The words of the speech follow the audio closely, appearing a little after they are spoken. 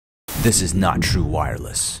This is not true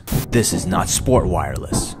wireless. This is not sport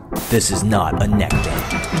wireless. This is not a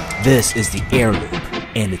neckband. This is the AirLoop,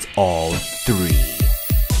 and it's all three.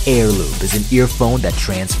 AirLoop is an earphone that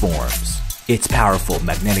transforms. Its powerful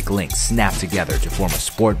magnetic links snap together to form a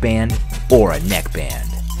Sportband or a neckband.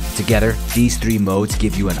 Together, these three modes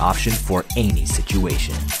give you an option for any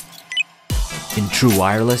situation. In true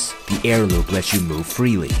wireless, the AirLoop lets you move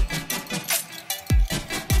freely.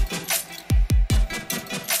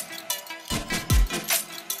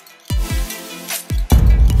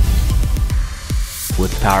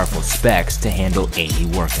 With powerful specs to handle any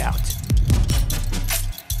workout.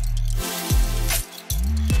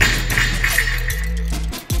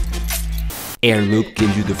 AirLoop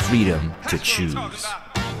gives you the freedom to choose.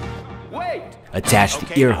 Attach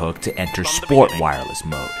the ear hook to enter sport wireless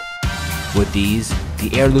mode. With these, the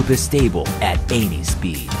AirLoop is stable at any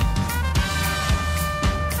speed.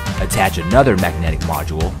 Attach another magnetic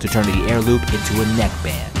module to turn the AirLoop into a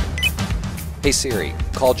neckband. Hey Siri,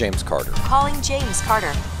 call James Carter. Calling James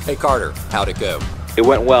Carter. Hey Carter, how'd it go? It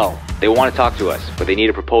went well. They want to talk to us, but they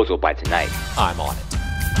need a proposal by tonight. I'm on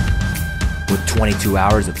it. With 22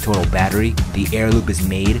 hours of total battery, the AirLoop is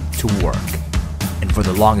made to work. And for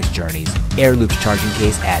the longest journeys, AirLoop's charging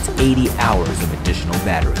case adds 80 hours of additional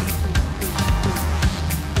battery.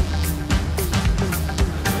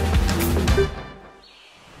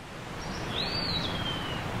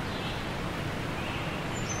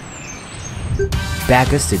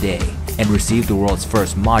 Back us today and receive the world's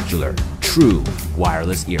first modular, true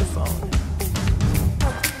wireless earphone.